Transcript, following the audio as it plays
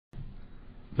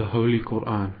the Holy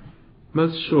Quran.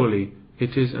 Most surely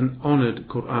it is an honored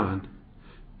Quran,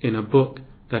 in a book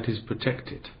that is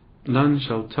protected. None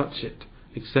shall touch it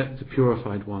except the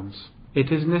purified ones.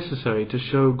 It is necessary to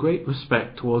show great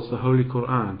respect towards the Holy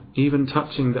Quran. Even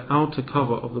touching the outer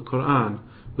cover of the Quran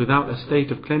without a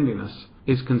state of cleanliness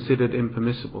is considered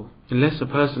impermissible. Unless a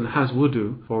person has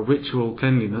wudu or ritual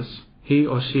cleanliness, he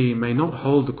or she may not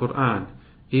hold the Quran,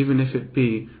 even if it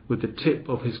be with the tip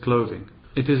of his clothing.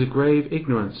 It is a grave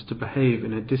ignorance to behave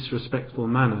in a disrespectful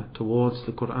manner towards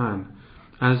the Quran,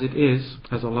 as it is,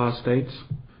 as Allah states,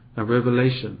 a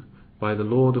revelation by the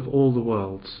Lord of all the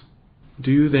worlds.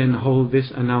 Do you then hold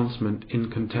this announcement in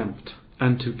contempt,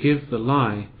 and to give the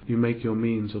lie you make your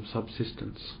means of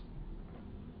subsistence?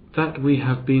 That we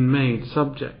have been made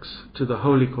subjects to the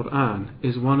Holy Quran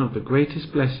is one of the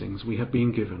greatest blessings we have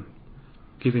been given.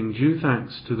 Giving due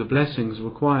thanks to the blessings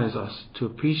requires us to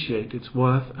appreciate its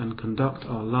worth and conduct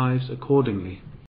our lives accordingly.